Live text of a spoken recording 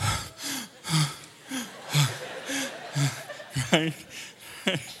right?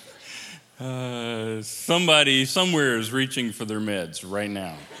 Somebody somewhere is reaching for their meds right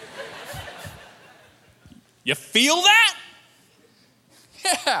now. You feel that?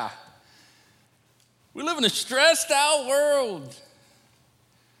 Yeah. We live in a stressed out world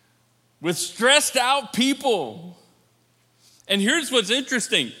with stressed out people. And here's what's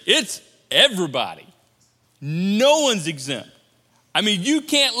interesting. It's everybody. No one's exempt. I mean, you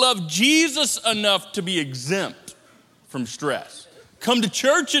can't love Jesus enough to be exempt from stress. Come to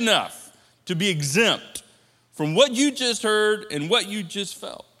church enough to be exempt from what you just heard and what you just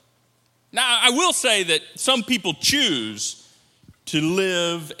felt. Now, I will say that some people choose to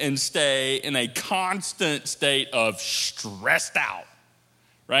live and stay in a constant state of stressed out,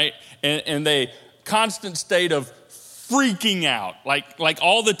 right? And a constant state of freaking out, like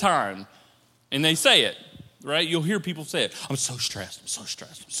all the time. And they say it, right? You'll hear people say it. I'm so stressed. I'm so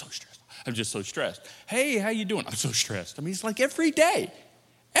stressed. I'm so stressed. I'm just so stressed. Hey, how you doing? I'm so stressed. I mean, it's like every day,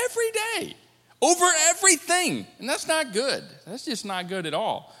 over everything. And that's not good. That's just not good at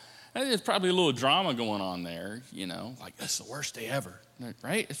all. I think there's probably a little drama going on there, like that's the worst day ever,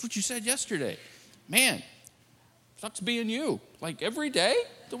 right? That's what you said yesterday. Man, sucks being you. Like every day,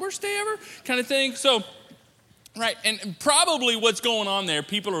 the worst day ever kind of thing. So, right, and probably what's going on there,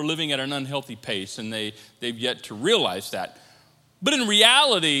 people are living at an unhealthy pace and they've yet to realize that. But in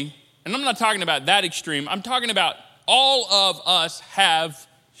reality, and I'm not talking about that extreme, I'm talking about all of us have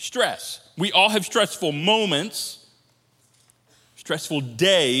stress. We all have stressful moments, stressful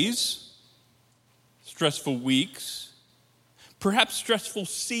days, stressful weeks, perhaps stressful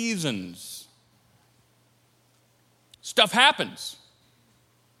seasons. Stuff happens.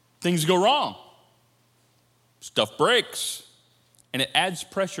 Things go wrong. Stuff breaks. And it adds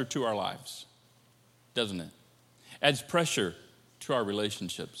pressure to our lives, doesn't it? Adds pressure to our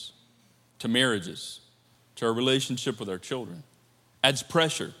relationships, to marriages, to our relationship with our children. Adds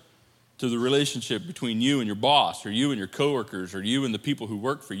pressure to the relationship between you and your boss, or you and your coworkers, or you and the people who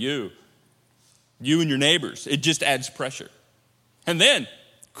work for you, you and your neighbors. It just adds pressure. And then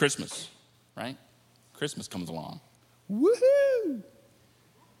Christmas, right? Christmas comes along. Woohoo!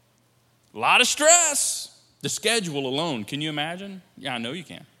 A lot of stress. The schedule alone, can you imagine? Yeah, I know you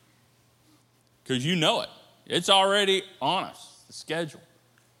can. Because you know it. It's already on us, the schedule.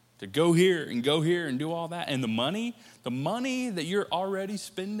 To go here and do all that. And the money that you're already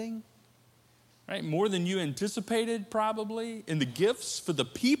spending, right? More than you anticipated probably. And the gifts for the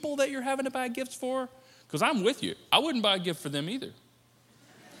people that you're having to buy gifts for. Because I'm with you. I wouldn't buy a gift for them either.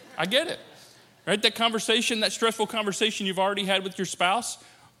 I get it. Right? That conversation, that stressful conversation you've already had with your spouse.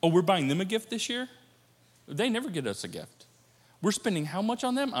 Oh, we're buying them a gift this year? They never get us a gift. We're spending how much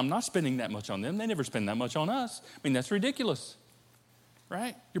on them? I'm not spending that much on them. They never spend that much on us. I mean, that's ridiculous.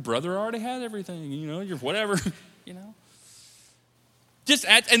 Right? Your brother already had everything, your whatever, Just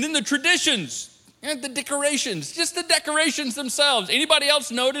add, and then the traditions and the decorations, just the decorations themselves. Anybody else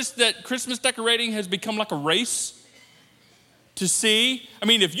notice that Christmas decorating has become like a race to see? I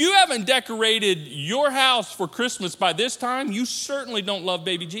mean, if you haven't decorated your house for Christmas by this time, you certainly don't love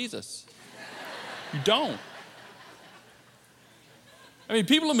baby Jesus. You don't. I mean,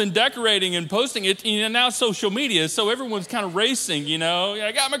 people have been decorating and posting it, now social media, so everyone's kind of racing,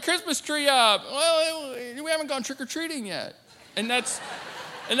 I got my Christmas tree up. Well, we haven't gone trick-or-treating yet. And that's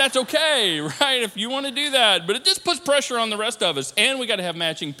okay, right, if you want to do that. But it just puts pressure on the rest of us. And we got to have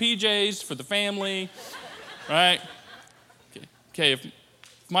matching PJs for the family, right? Okay, if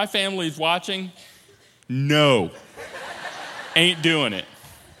my family's watching, no, ain't doing it.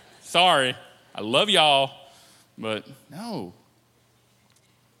 Sorry. I love y'all, but no.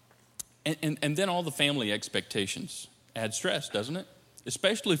 And then all the family expectations add stress, doesn't it?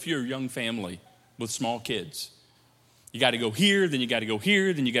 Especially if you're a young family with small kids. You got to go here, then you got to go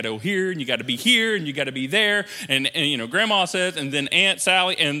here, then you got to go here, and you got to be here, and you got to be there. And Grandma says, and then Aunt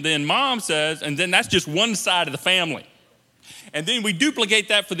Sally, and then Mom says, and then that's just one side of the family. And then we duplicate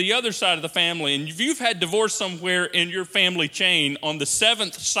that for the other side of the family. And if you've had divorce somewhere in your family chain on the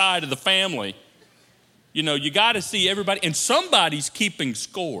seventh side of the family, you got to see everybody, and somebody's keeping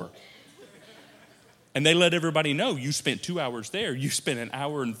score. And they let everybody know, you spent 2 hours there. You spent an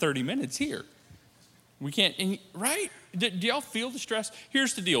hour and 30 minutes here. We can't, right? Do y'all feel the stress?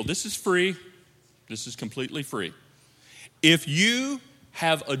 Here's the deal. This is free. This is completely free. If you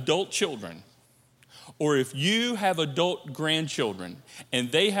have adult children, or if you have adult grandchildren,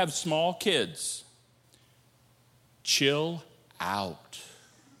 and they have small kids, chill out.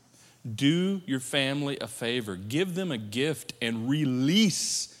 Do your family a favor. Give them a gift and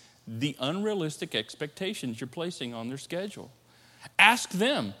release the unrealistic expectations you're placing on their schedule. Ask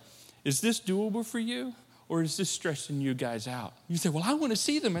them, is this doable for you? or is this stressing you guys out? You say, well, I want to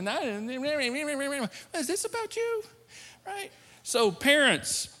see them, and is this about you? Right? So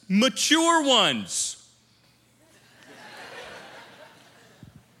parents, mature ones,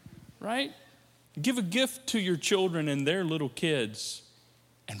 right? Give a gift to your children and their little kids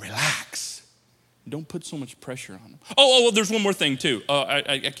and relax. Don't put so much pressure on them. Oh, well, there's one more thing too.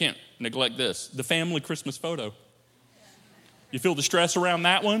 I can't neglect this. The family Christmas photo. You feel the stress around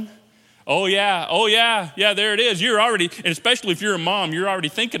that one? Oh yeah, there it is. You're already, and especially if you're a mom, you're already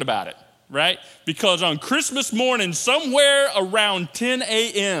thinking about it, right? Because on Christmas morning, somewhere around 10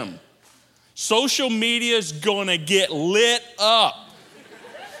 a.m., social media is gonna get lit up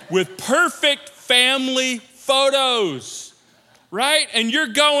with perfect family photos, right? And you're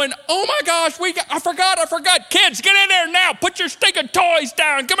going, oh my gosh, I forgot. Kids, get in there now. Put your stinking toys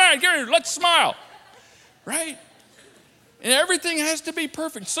down. Come on, here, let's smile, right? And everything has to be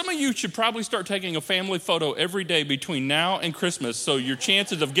perfect. Some of you should probably start taking a family photo every day between now and Christmas so your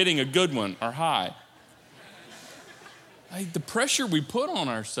chances of getting a good one are high. Like the pressure we put on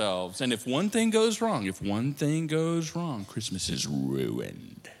ourselves, and if one thing goes wrong, Christmas is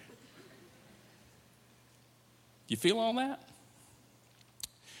ruined. You feel all that?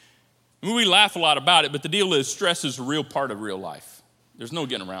 I mean, we laugh a lot about it, but the deal is stress is a real part of real life. There's no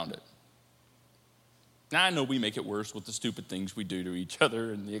getting around it. Now, I know we make it worse with the stupid things we do to each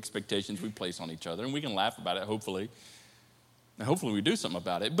other and the expectations we place on each other, and we can laugh about it, hopefully. And hopefully we do something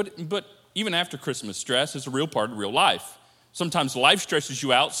about it. But even after Christmas, stress is a real part of real life. Sometimes life stresses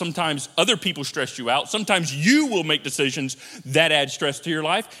you out. Sometimes other people stress you out. Sometimes you will make decisions that add stress to your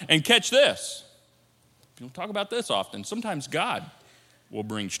life. And catch this. We don't talk about this often. Sometimes God will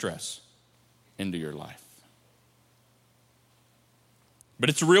bring stress into your life. But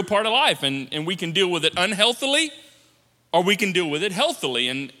it's a real part of life, and we can deal with it unhealthily, or we can deal with it healthily.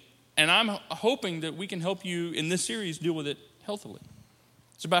 And I'm hoping that we can help you in this series deal with it healthily.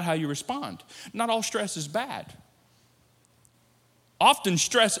 It's about how you respond. Not all stress is bad. Often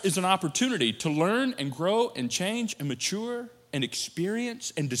stress is an opportunity to learn and grow and change and mature and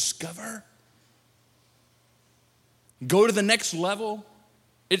experience and discover. Go to the next level.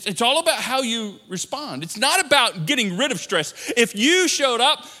 It's all about how you respond. It's not about getting rid of stress. If you showed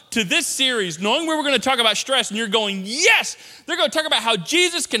up to this series knowing we were going to talk about stress and you're going, yes, they're going to talk about how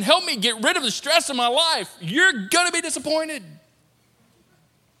Jesus can help me get rid of the stress in my life, you're going to be disappointed.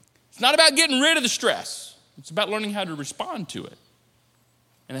 It's not about getting rid of the stress. It's about learning how to respond to it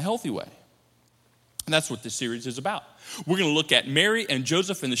in a healthy way. And that's what this series is about. We're going to look at Mary and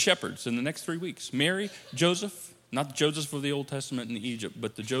Joseph and the shepherds in the next 3 weeks. Mary, Joseph, not the Joseph of the Old Testament in Egypt,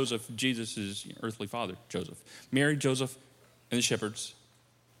 but the Joseph, Jesus' earthly father, Joseph. Mary, Joseph, and the shepherds.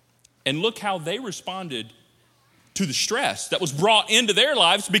 And look how they responded to the stress that was brought into their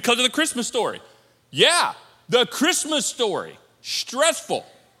lives because of the Christmas story. Yeah, the Christmas story. Stressful.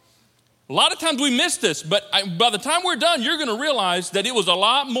 A lot of times we miss this, but by the time we're done, you're going to realize that it was a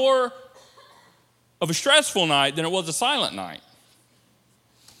lot more of a stressful night than it was a silent night.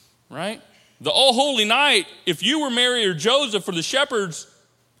 Right? The Oh Holy Night, if you were Mary or Joseph or the shepherds,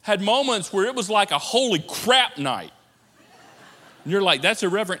 had moments where it was like a holy crap night. And you're like, that's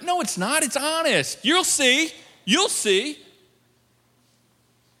irreverent. No, it's not. It's honest. You'll see. You'll see.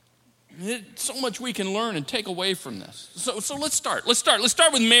 So much we can learn and take away from this. So let's start. Let's start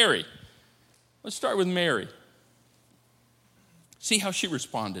with Mary. Let's start with Mary. See how she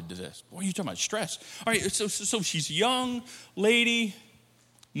responded to this. Boy, you're talking about stress. All right, so she's a young lady,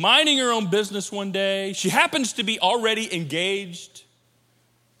 minding her own business one day. She happens to be already engaged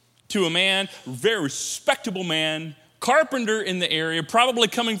to a man, a very respectable man, carpenter in the area, probably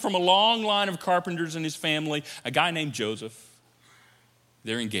coming from a long line of carpenters in his family, a guy named Joseph.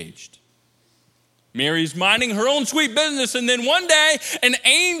 They're engaged. Mary's minding her own sweet business, and then one day, an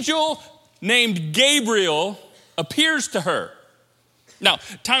angel named Gabriel appears to her. Now,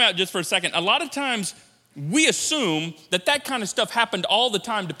 time out just for a second. A lot of times, we assume that kind of stuff happened all the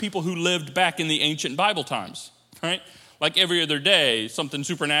time to people who lived back in the ancient Bible times, right? Like every other day, something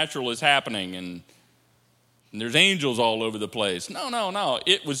supernatural is happening and there's angels all over the place. No.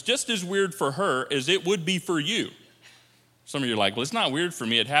 It was just as weird for her as it would be for you. Some of you are like, well, it's not weird for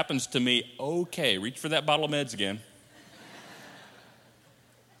me. It happens to me. Okay, reach for that bottle of meds again.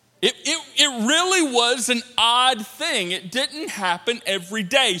 It really was an odd thing. It didn't happen every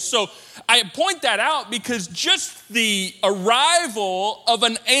day. So I point that out because just the arrival of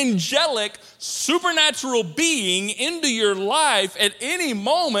an angelic, supernatural being into your life at any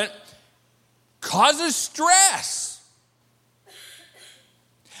moment causes stress.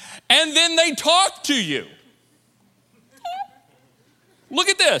 And then they talk to you. Look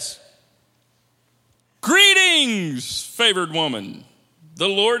at this. Greetings. Greetings, favored woman. The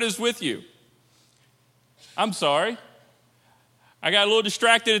Lord is with you. I'm sorry. I got a little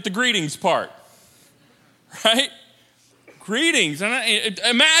distracted at the greetings part. Right? Greetings. And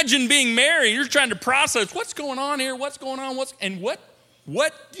imagine being married. You're trying to process what's going on here, what's going on,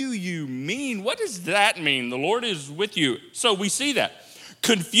 what do you mean? What does that mean? The Lord is with you. So we see that.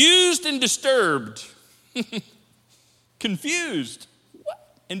 Confused and disturbed. Confused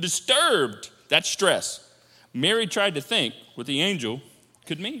and disturbed. That's stress. Mary tried to think what the angel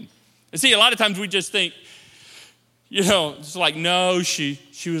could mean. And see, a lot of times we just think, it's like, no, she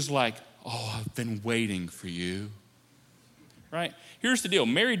was like, oh, I've been waiting for you. Right? Here's the deal.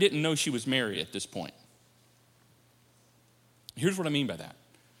 Mary didn't know she was Mary at this point. Here's what I mean by that.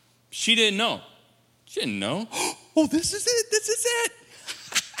 She didn't know. She didn't know. Oh, this is it. This is it.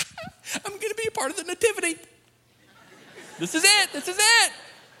 I'm going to be a part of the nativity. This is it. This is it.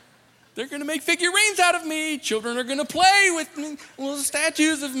 They're going to make figurines out of me. Children are going to play with me, little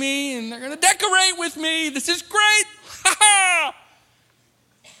statues of me, and they're going to decorate with me. This is great. Ha ha.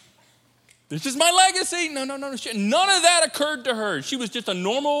 This is my legacy. No. None of that occurred to her. She was just a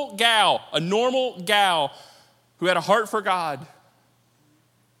normal gal who had a heart for God.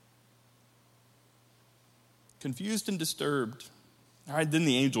 Confused and disturbed. All right, then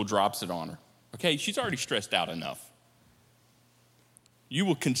the angel drops it on her. Okay, she's already stressed out enough. You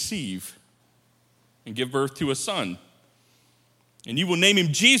will conceive and give birth to a son, and you will name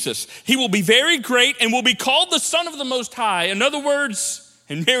him Jesus. He will be very great and will be called the Son of the Most High. In other words,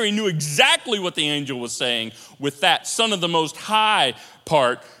 and Mary knew exactly what the angel was saying with that Son of the Most High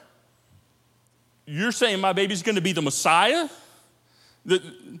part. You're saying my baby's going to be the Messiah?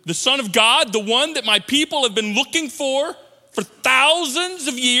 The Son of God, the one that my people have been looking for thousands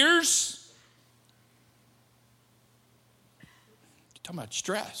of years? You're talking about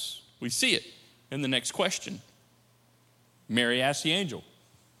stress. We see it in the next question. Mary asked the angel,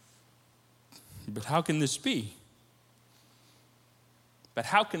 but how can this be? But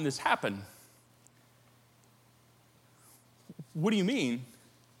how can this happen? What do you mean?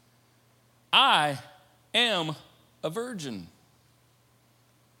 I am a virgin.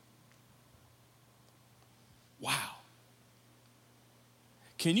 Wow.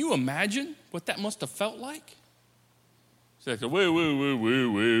 Can you imagine what that must have felt like? It's like, woo.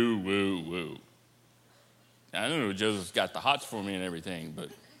 I know Joseph's got the hots for me and everything, but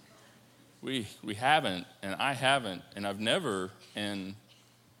we haven't, and I haven't, and I've never, and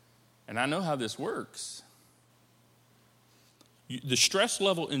I know how this works. The stress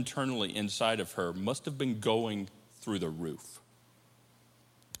level internally inside of her must have been going through the roof.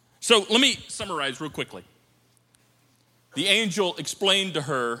 So let me summarize real quickly. The angel explained to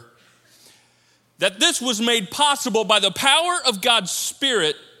her that this was made possible by the power of God's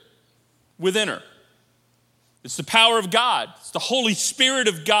Spirit within her. It's the power of God. It's the Holy Spirit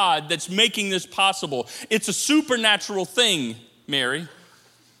of God that's making this possible. It's a supernatural thing, Mary.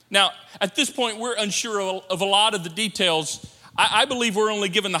 Now, at this point, we're unsure of a lot of the details. I believe we're only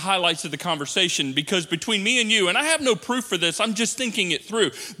given the highlights of the conversation because between me and you, and I have no proof for this, I'm just thinking it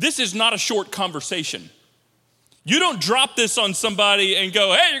through. This is not a short conversation. You don't drop this on somebody and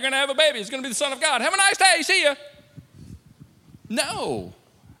go, hey, you're going to have a baby. It's going to be the Son of God. Have a nice day. See ya. No.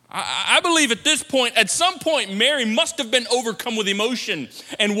 I believe at this point, at some point, Mary must have been overcome with emotion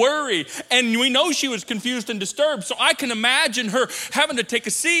and worry. And we know she was confused and disturbed. So I can imagine her having to take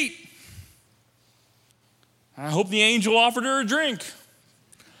a seat. I hope the angel offered her a drink.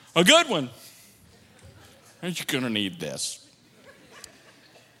 A good one. You're going to need this.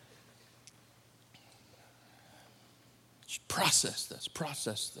 Process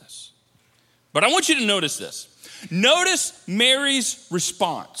this. But I want you to notice this. Notice Mary's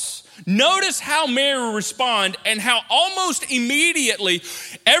response. Notice how Mary responded and how almost immediately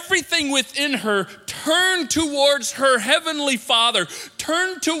everything within her turned towards her heavenly Father,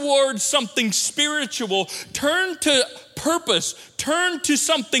 turned towards something spiritual, turned to purpose, turned to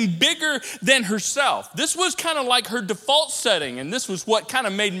something bigger than herself. This was kind of like her default setting, and this was what kind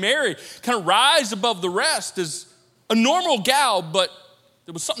of made Mary kind of rise above the rest as a normal gal, but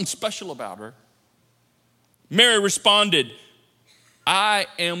there was something special about her. Mary responded, I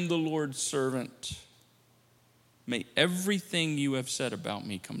am the Lord's servant. May everything you have said about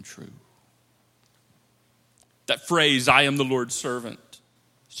me come true. That phrase, I am the Lord's servant,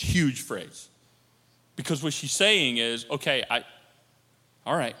 is a huge phrase. Because what she's saying is, okay, I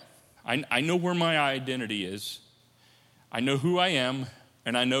know where my identity is. I know who I am,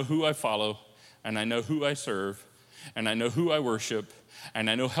 and I know who I follow, and I know who I serve, and I know who I worship, and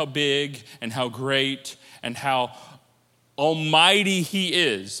I know how big and how great and how Almighty he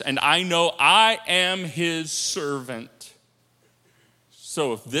is, and I know I am his servant.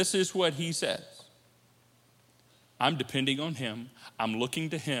 So if this is what he says, I'm depending on him, I'm looking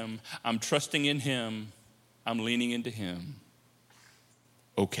to him, I'm trusting in him, I'm leaning into him.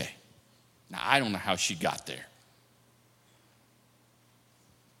 Okay. Now, I don't know how she got there,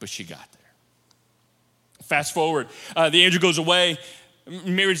 but she got there. Fast forward, the angel goes away.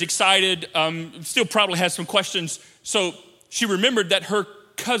 Mary's excited, still probably has some questions. So she remembered that her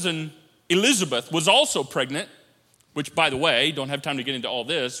cousin Elizabeth was also pregnant, which, by the way, don't have time to get into all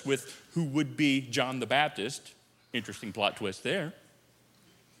this, with who would be John the Baptist. Interesting plot twist there.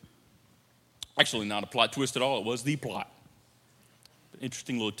 Actually, not a plot twist at all. It was the plot.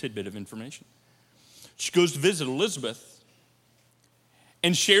 Interesting little tidbit of information. She goes to visit Elizabeth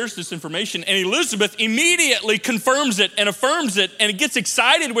and shares this information, and Elizabeth immediately confirms it and affirms it and gets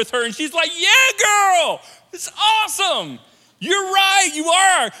excited with her, and she's like, yeah, girl, it's awesome. You're right, you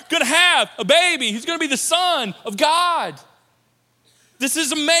are going to have a baby who's going to be the Son of God. This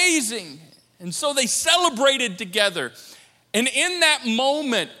is amazing. And so they celebrated together. And in that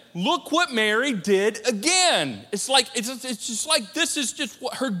moment, look what Mary did again. It's just like this is just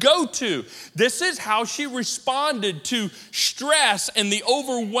what her go-to. This is how she responded to stress and the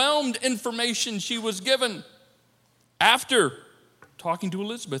overwhelmed information she was given. After talking to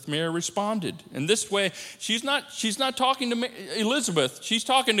Elizabeth, Mary responded. And this way, she's not talking to Elizabeth. She's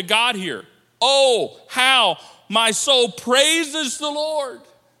talking to God here. Oh, how my soul praises the Lord.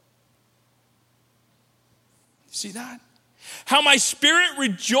 See that? How my spirit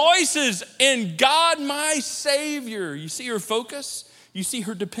rejoices in God, my Savior. You see her focus? You see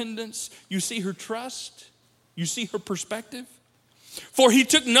her dependence? You see her trust? You see her perspective? For he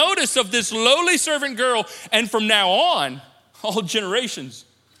took notice of this lowly servant girl, and from now on, all generations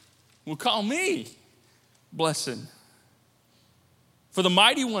will call me blessed. For the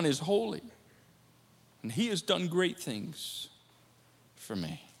mighty one is holy, and he has done great things for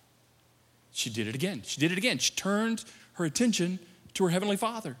me. She did it again. She did it again. She turned her attention to her Heavenly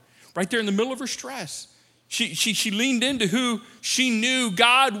Father. Right there in the middle of her stress. She leaned into who she knew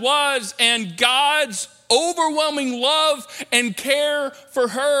God was and God's overwhelming love and care for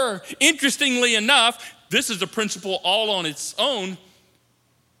her. Interestingly enough, this is a principle all on its own.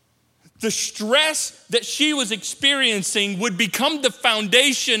 The stress that she was experiencing would become the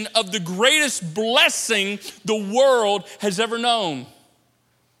foundation of the greatest blessing the world has ever known.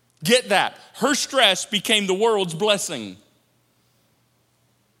 Get that. Her stress became the world's blessing.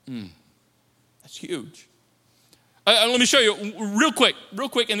 That's huge. Let me show you real quick,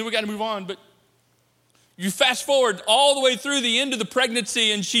 and then we got to move on. But you fast forward all the way through the end of the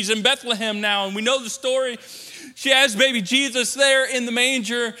pregnancy, and she's in Bethlehem now, and we know the story. She has baby Jesus there in the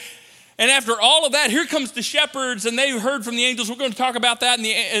manger. And after all of that, here comes the shepherds, and they heard from the angels. We're going to talk about that.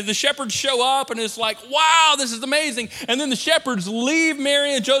 And the shepherds show up, and it's like, wow, this is amazing. And then the shepherds leave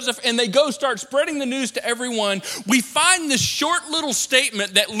Mary and Joseph, and they go start spreading the news to everyone. We find this short little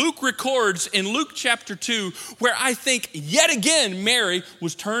statement that Luke records in Luke chapter 2, where I think yet again Mary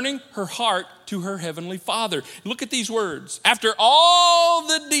was turning her heart to her Heavenly Father. Look at these words. After all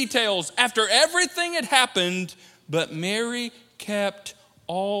the details, after everything had happened, but Mary kept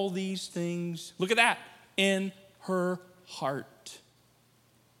all these things, look at that, in her heart.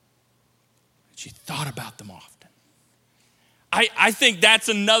 She thought about them often. I think that's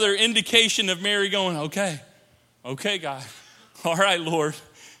another indication of Mary going, okay, God, all right, Lord,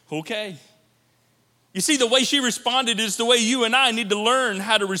 okay. You see, the way she responded is the way you and I need to learn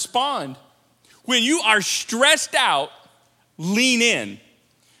how to respond. When you are stressed out, lean in.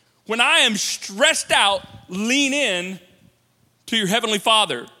 When I am stressed out, lean in to your Heavenly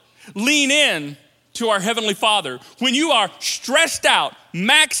Father. Lean in to our Heavenly Father. When you are stressed out,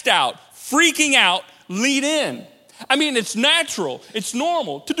 maxed out, freaking out, lean in. I mean, it's natural. It's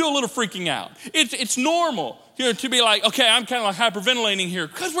normal to do a little freaking out. It's normal, to be like, okay, I'm kind of like hyperventilating here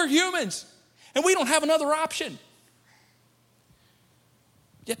because we're humans and we don't have another option.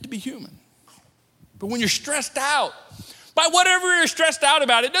 Yet to be human. But when you're stressed out, by whatever you're stressed out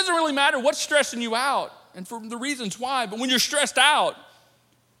about, it doesn't really matter what's stressing you out. And for the reasons why, but when you're stressed out,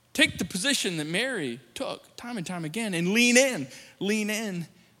 take the position that Mary took time and time again and lean in, lean in,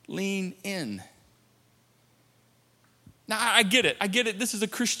 lean in. Now, I get it. This is a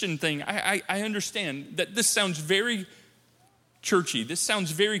Christian thing. I understand that this sounds very churchy. This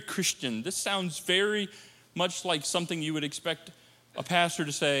sounds very Christian. This sounds very much like something you would expect a pastor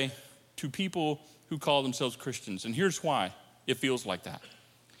to say to people who call themselves Christians. And here's why it feels like that.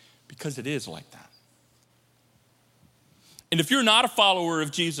 Because it is like that. And if you're not a follower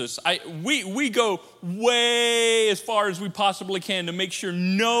of Jesus, we go way as far as we possibly can to make sure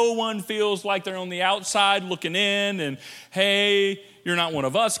no one feels like they're on the outside looking in and, hey, you're not one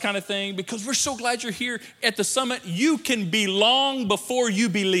of us kind of thing, because we're so glad you're here at the summit. You can belong before you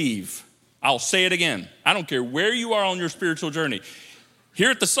believe. I'll say it again. I don't care where you are on your spiritual journey. Here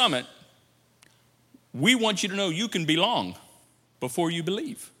at the summit, we want you to know you can belong before you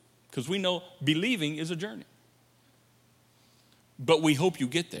believe, because we know believing is a journey. But we hope you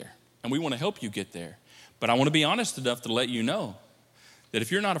get there, and we want to help you get there. But I want to be honest enough to let you know that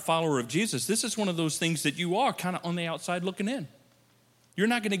if you're not a follower of Jesus, this is one of those things that you are kind of on the outside looking in. You're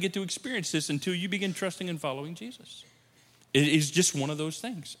not going to get to experience this until you begin trusting and following Jesus. It is just one of those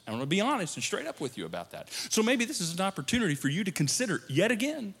things. I want to be honest and straight up with you about that. So maybe this is an opportunity for you to consider yet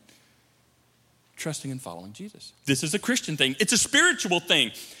again trusting and following Jesus. This is a Christian thing. It's a spiritual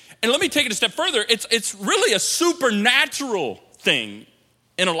thing. And let me take it a step further. It's really a supernatural thing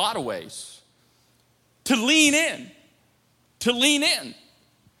in a lot of ways. To lean in. To lean in.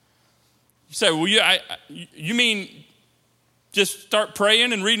 You say, well, you mean just start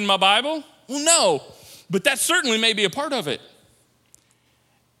praying and reading my Bible? Well, no, but that certainly may be a part of it.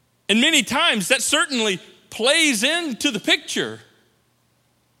 And many times that certainly plays into the picture.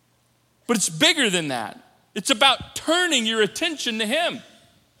 But it's bigger than that. It's about turning your attention to Him.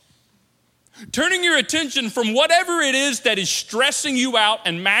 Turning your attention from whatever it is that is stressing you out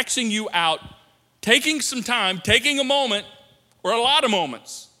and maxing you out, taking some time, taking a moment or a lot of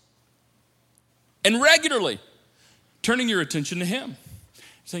moments, and regularly turning your attention to Him.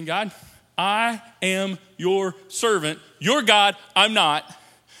 Saying, God, I am your servant. You're God, I'm not.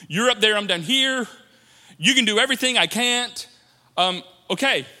 You're up there, I'm down here. You can do everything I can't.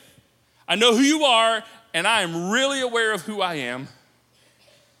 Okay, I know who you are, and I am really aware of who I am.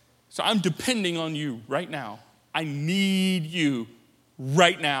 So I'm depending on you right now. I need you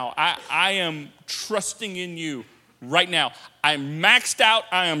right now. I am trusting in you right now. I'm maxed out.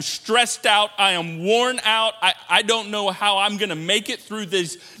 I am stressed out. I am worn out. I don't know how I'm going to make it through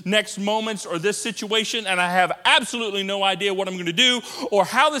these next moments or this situation, and I have absolutely no idea what I'm going to do or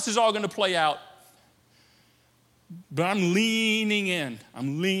how this is all going to play out. But I'm leaning in.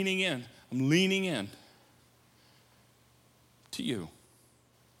 I'm leaning in. I'm leaning in to you.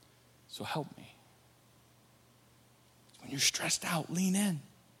 So help me. When you're stressed out, lean in.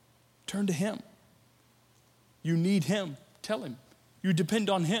 Turn to Him. You need Him. Tell Him. You depend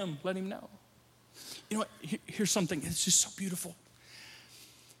on Him. Let Him know. You know what? Here's something. It's just so beautiful.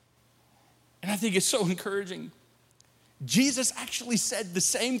 And I think it's so encouraging. Jesus actually said the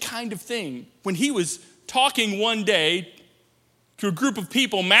same kind of thing when He was talking one day to a group of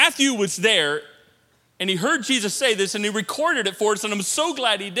people. Matthew was there, and he heard Jesus say this, and he recorded it for us, and I'm so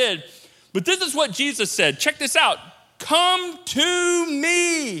glad he did. But this is what Jesus said. Check this out. Come to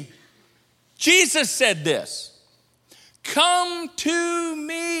me. Jesus said this. Come to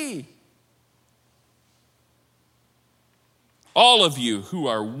me. All of you who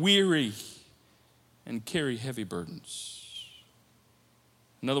are weary and carry heavy burdens.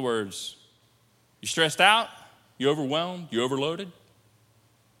 In other words, you stressed out, you overwhelmed, you overloaded,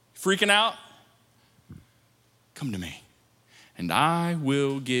 freaking out, come to me, and I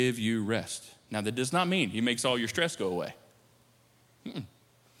will give you rest. Now, that does not mean He makes all your stress go away.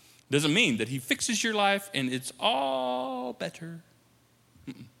 Doesn't mean that He fixes your life and it's all better.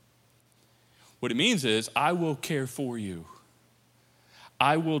 What it means is, I will care for you.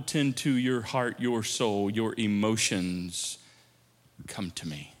 I will tend to your heart, your soul, your emotions. Come to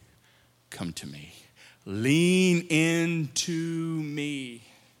me. Come to me. Lean into me.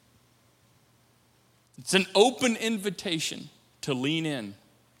 It's an open invitation to lean in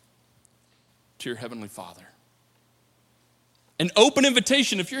to your Heavenly Father. An open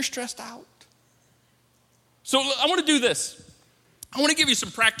invitation if you're stressed out. So I want to do this. I want to give you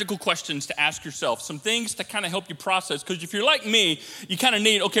some practical questions to ask yourself, some things to kind of help you process. Because if you're like me, you kind of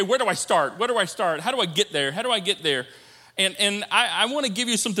need, okay, where do I start? Where do I start? How do I get there? How do I get there? And I want to give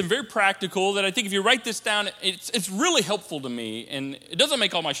you something very practical that I think if you write this down, it's really helpful to me. And it doesn't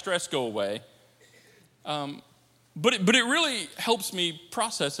make all my stress go away. But it really helps me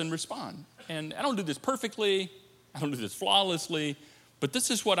process and respond. And I don't do this perfectly. I don't do this flawlessly. But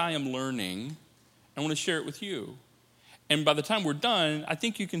this is what I am learning. I want to share it with you. And by the time we're done, I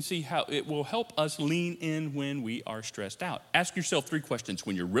think you can see how it will help us lean in when we are stressed out. Ask yourself 3 questions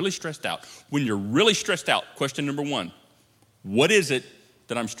when you're really stressed out. When you're really stressed out, question number 1, what is it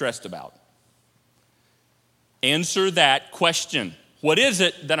that I'm stressed about? Answer that question. What is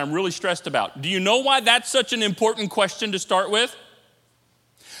it that I'm really stressed about? Do you know why that's such an important question to start with?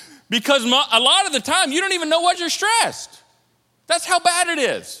 Because a lot of the time, you don't even know what you're stressed. That's how bad it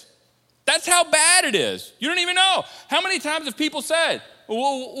is. That's how bad it is. You don't even know. How many times have people said,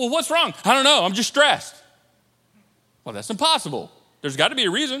 well, what's wrong? I don't know, I'm just stressed. Well, that's impossible. There's got to be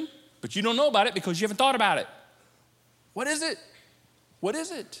a reason, but you don't know about it because you haven't thought about it. What is it? What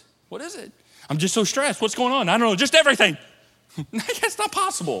is it? What is it? I'm just so stressed. What's going on? I don't know, just everything. That's not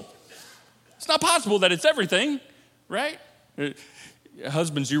possible. It's not possible that it's everything, right?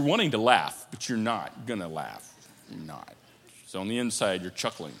 Husbands, you're wanting to laugh, but you're not going to laugh. You're not. So on the inside, you're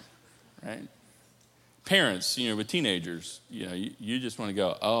chuckling, right? Parents, with teenagers, you just want to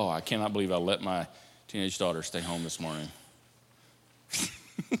go, oh, I cannot believe I let my teenage daughter stay home this morning.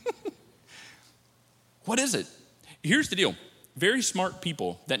 What is it? Here's the deal. Very smart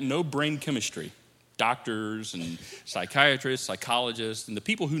people that know brain chemistry, doctors and psychiatrists, psychologists, and the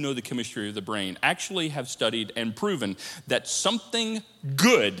people who know the chemistry of the brain actually have studied and proven that something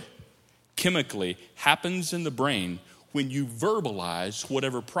good chemically happens in the brain when you verbalize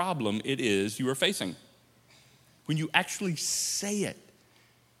whatever problem it is you are facing. When you actually say it.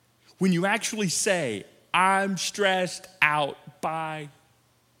 When you actually say, I'm stressed out by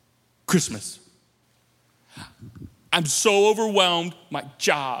Christmas. I'm so overwhelmed, my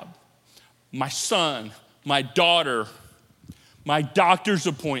job, my son, my daughter, my doctor's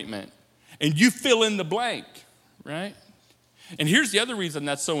appointment, and you fill in the blank, right? And here's the other reason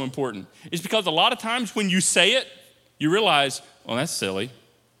that's so important. Is because a lot of times when you say it, you realize, oh, that's silly.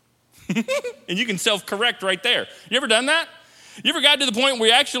 And you can self-correct right there. You ever done that? You ever got to the point where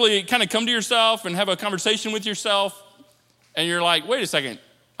you actually kind of come to yourself and have a conversation with yourself, and you're like, wait a second,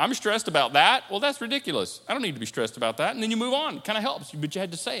 I'm stressed about that? Well, that's ridiculous. I don't need to be stressed about that. And then you move on. It kind of helps, but you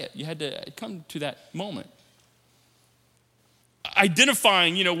had to say it. You had to come to that moment.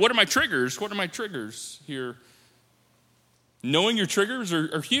 Identifying, what are my triggers? What are my triggers here? Knowing your triggers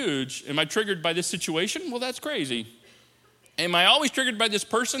are huge. Am I triggered by this situation? Well, that's crazy. Am I always triggered by this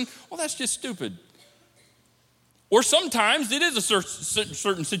person? Well, that's just stupid. Or sometimes it is a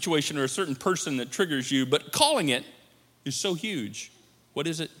certain situation or a certain person that triggers you, but calling it is so huge. What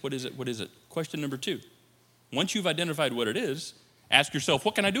is it? What is it? What is it? Question number 2. Once you've identified what it is, ask yourself,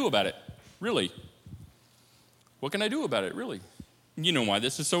 what can I do about it? Really? What can I do about it? Really? You know why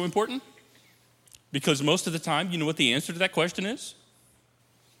this is so important? Because most of the time, you know what the answer to that question is?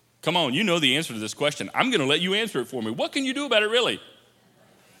 Come on, you know the answer to this question. I'm going to let you answer it for me. What can you do about it, really?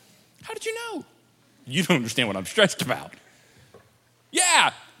 How did you know? You don't understand what I'm stressed about.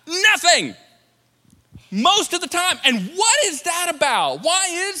 Yeah, nothing. Most of the time. And what is that about?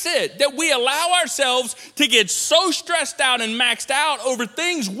 Why is it that we allow ourselves to get so stressed out and maxed out over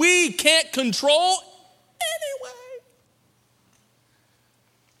things we can't control anyway?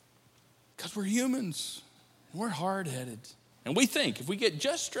 Because we're humans. We're hard-headed. And we think if we get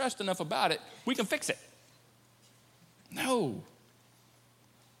just stressed enough about it, we can fix it. No.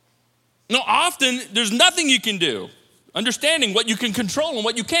 No, often there's nothing you can do. Understanding what you can control and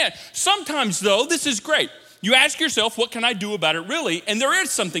what you can't. Sometimes, though, this is great. You ask yourself, what can I do about it really? And there is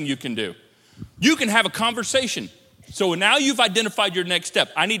something you can do. You can have a conversation. So now you've identified your next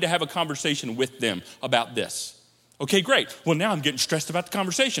step. I need to have a conversation with them about this. Okay, great. Well, now I'm getting stressed about the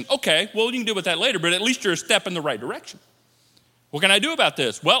conversation. Okay, well, you can deal with that later, but at least you're a step in the right direction. What can I do about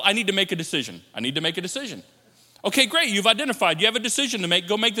this? Well, I need to make a decision. I need to make a decision. Okay, great. You've identified. You have a decision to make.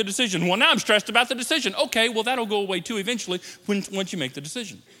 Go make the decision. Well, now I'm stressed about the decision. Okay, well, that'll go away too eventually once you make the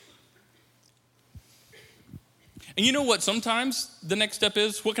decision. And you know what sometimes the next step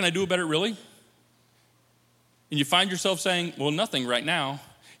is? What can I do about it really? And you find yourself saying, well, nothing right now.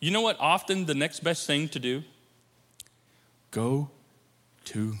 You know what often the next best thing to do? Go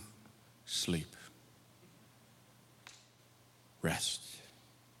to sleep. Rest.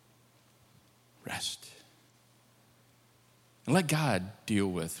 Rest. And let God deal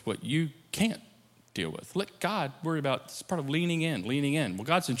with what you can't deal with. Let God worry about, this is part of leaning in. Well,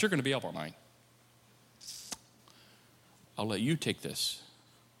 God, since you're going to be up all night, I'll let you take this.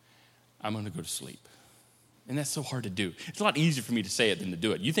 I'm going to go to sleep. And that's so hard to do. It's a lot easier for me to say it than to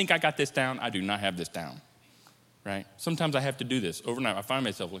do it. You think I got this down? I do not have this down. Right? Sometimes I have to do this overnight. I find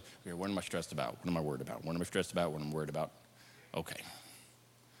myself like, okay, what am I stressed about? What am I worried about? What am I stressed about? What am I worried about? Okay.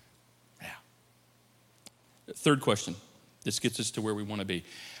 Yeah. Third question. This gets us to where we want to be.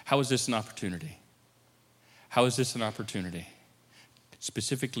 How is this an opportunity? How is this an opportunity?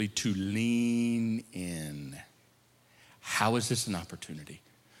 Specifically to lean in. How is this an opportunity?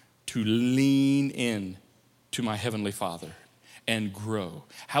 To lean in to my Heavenly Father and grow.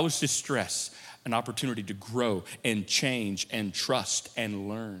 How is this stress an opportunity to grow and change and trust and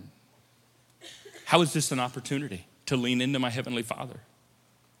learn? How is this an opportunity to lean into my Heavenly Father?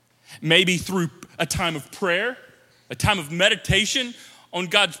 Maybe through a time of prayer, a time of meditation on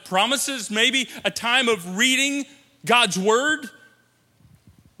God's promises, maybe a time of reading God's word,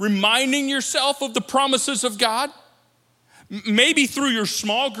 reminding yourself of the promises of God, maybe through your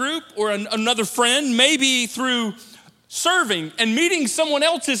small group or another friend, maybe through serving and meeting someone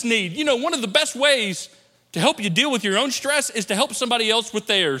else's need. You know, one of the best ways to help you deal with your own stress is to help somebody else with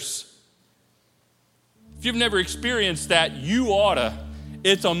theirs. If you've never experienced that, you oughta.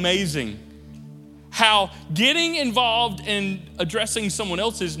 It's amazing how getting involved in addressing someone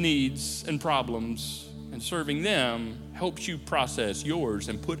else's needs and problems and serving them helps you process yours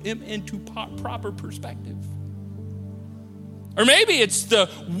and put them into proper perspective. Or maybe it's the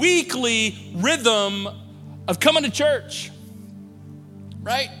weekly rhythm of coming to church,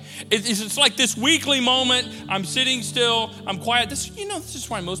 right? It's like this weekly moment. I'm sitting still, I'm quiet. This is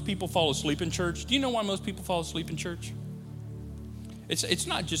why most people fall asleep in church. Do you know why most people fall asleep in church? It's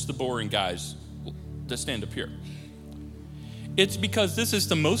not just the boring guys that stand up here. It's because this is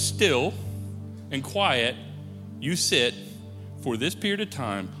the most still and quiet you sit for this period of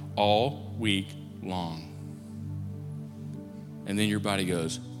time all week long. And then your body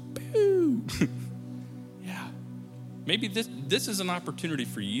goes, boo. Yeah. Maybe this is an opportunity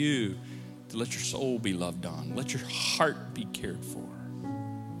for you to let your soul be loved on. Let your heart be cared for.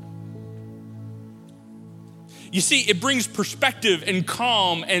 You see, it brings perspective and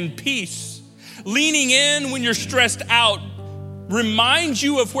calm and peace. Leaning in when you're stressed out reminds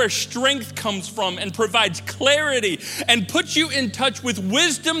you of where strength comes from and provides clarity and puts you in touch with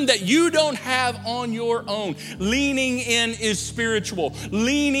wisdom that you don't have on your own. Leaning in is spiritual.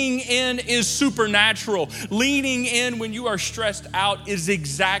 Leaning in is supernatural. Leaning in when you are stressed out is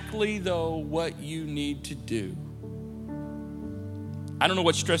exactly, though, what you need to do. I don't know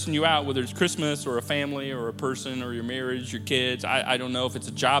what's stressing you out, whether it's Christmas or a family or a person or your marriage, your kids. I don't know if it's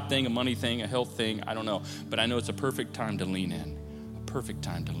a job thing, a money thing, a health thing. I don't know. But I know it's a perfect time to lean in. A perfect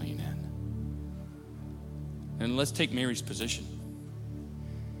time to lean in. And let's take Mary's position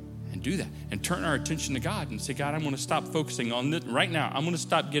and do that and turn our attention to God and say, God, I'm going to stop focusing on this right now. I'm going to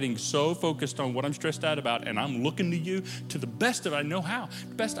stop getting so focused on what I'm stressed out about, and I'm looking to you to the best that I know how.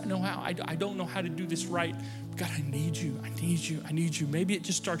 The best I know how. I don't know how to do this right. God, I need you. I need you. I need you. Maybe it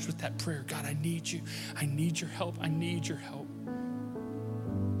just starts with that prayer. God, I need you. I need your help. I need your help.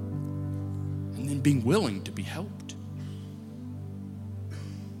 And then being willing to be helped.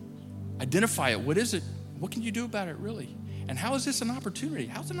 Identify it. What is it? What can you do about it, really? And how is this an opportunity?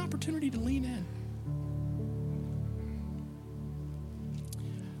 How's an opportunity to lean in?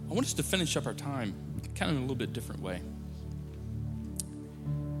 I want us to finish up our time kind of in a little bit different way.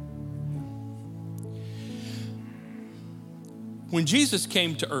 When Jesus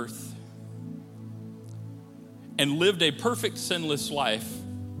came to earth and lived a perfect sinless life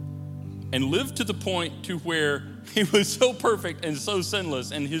and lived to the point to where he was so perfect and so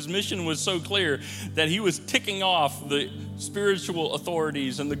sinless and his mission was so clear that he was ticking off the spiritual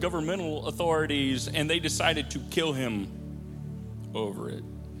authorities and the governmental authorities, and they decided to kill him over it.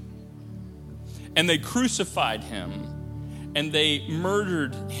 And they crucified him and they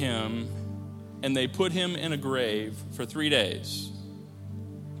murdered him and they put him in a grave for 3 days.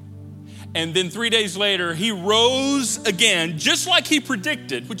 And then 3 days later, he rose again, just like he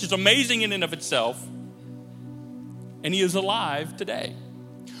predicted, which is amazing in and of itself. And he is alive today.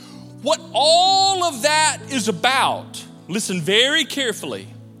 What all of that is about, listen very carefully,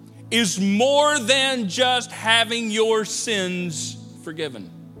 is more than just having your sins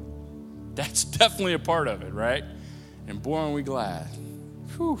forgiven. That's definitely a part of it, right? And boy, are we glad.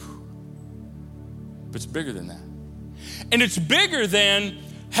 Whew. But it's bigger than that. And it's bigger than,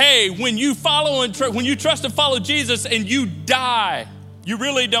 hey, when you when you trust and follow Jesus and you die, you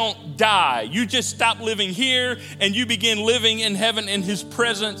really don't die. You just stop living here and you begin living in heaven in his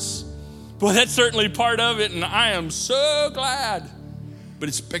presence. Boy, that's certainly part of it, and I am so glad. But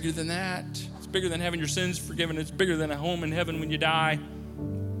it's bigger than that. It's bigger than having your sins forgiven. It's bigger than a home in heaven when you die.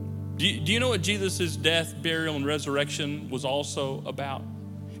 Do you know what Jesus' death, burial, and resurrection was also about?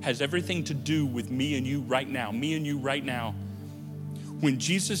 Has everything to do with me and you right now. Me and you right now. When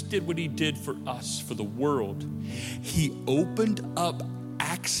Jesus did what he did for us, for the world, he opened up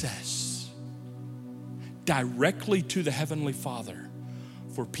access directly to the Heavenly Father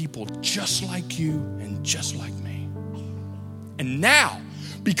for people just like you and just like me. And now,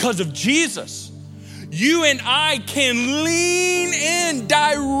 because of Jesus, you and I can lean in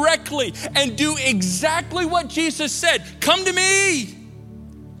directly and do exactly what Jesus said. Come to me.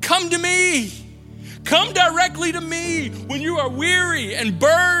 Come to me. Come directly to me when you are weary and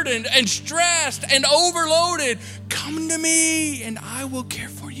burdened and stressed and overloaded. Come to me and I will care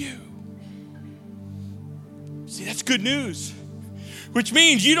for you. See, See, that's good news, which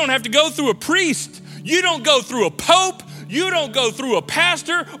means you don't have to go through a priest. You don't go through a pope. You don't go through a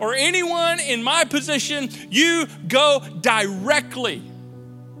pastor or anyone in my position. You go directly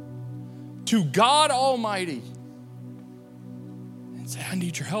to God Almighty and say, I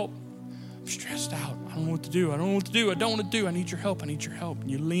need your help. I'm stressed out. I don't know what to do. I don't know what to do. I don't want to do. I need your help. I need your help. And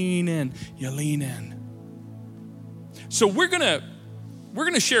you lean in. You lean in. So we're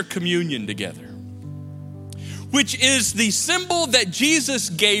gonna share communion together, which is the symbol that Jesus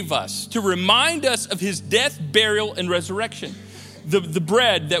gave us to remind us of his death, burial, and resurrection. The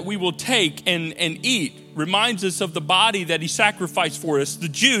bread that we will take and eat reminds us of the body that he sacrificed for us. The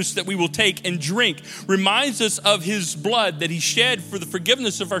juice that we will take and drink reminds us of his blood that he shed for the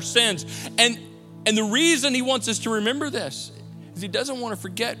forgiveness of our sins. And the reason he wants us to remember this is he doesn't want to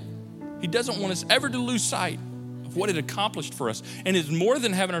forget. He doesn't want us ever to lose sight of what it accomplished for us. And it's more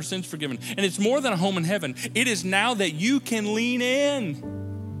than having our sins forgiven. And it's more than a home in heaven. It is now that you can lean in.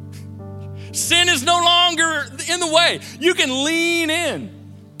 Sin is no longer in the way. You can lean in.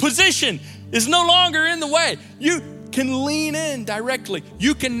 Position is no longer in the way. You can lean in directly.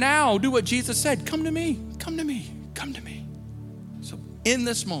 You can now do what Jesus said. Come to me, come to me, come to me. So in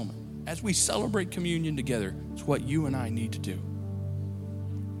this moment, as we celebrate communion together, it's what you and I need to do.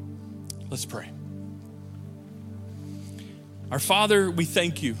 Let's pray. Our Father, we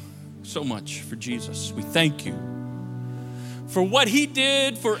thank you so much for Jesus. We thank you for what he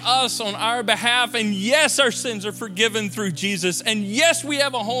did for us on our behalf. And yes, our sins are forgiven through Jesus. And yes, we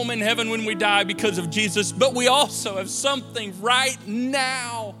have a home in heaven when we die because of Jesus. But we also have something right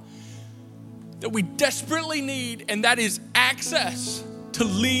now that we desperately need, and that is access to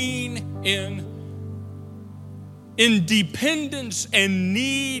lean in dependence and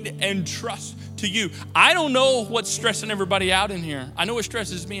need and trust to you. I don't know what's stressing everybody out in here. I know what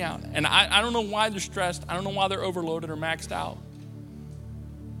stresses me out. And I don't know why they're stressed. I don't know why they're overloaded or maxed out.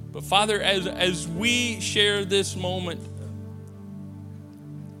 But Father, as we share this moment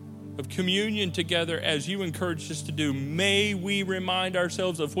of communion together, as you encouraged us to do, may we remind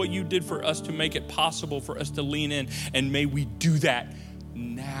ourselves of what you did for us to make it possible for us to lean in. And may we do that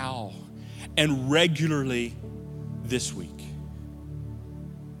now and regularly this week.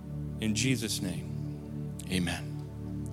 In Jesus' name, amen.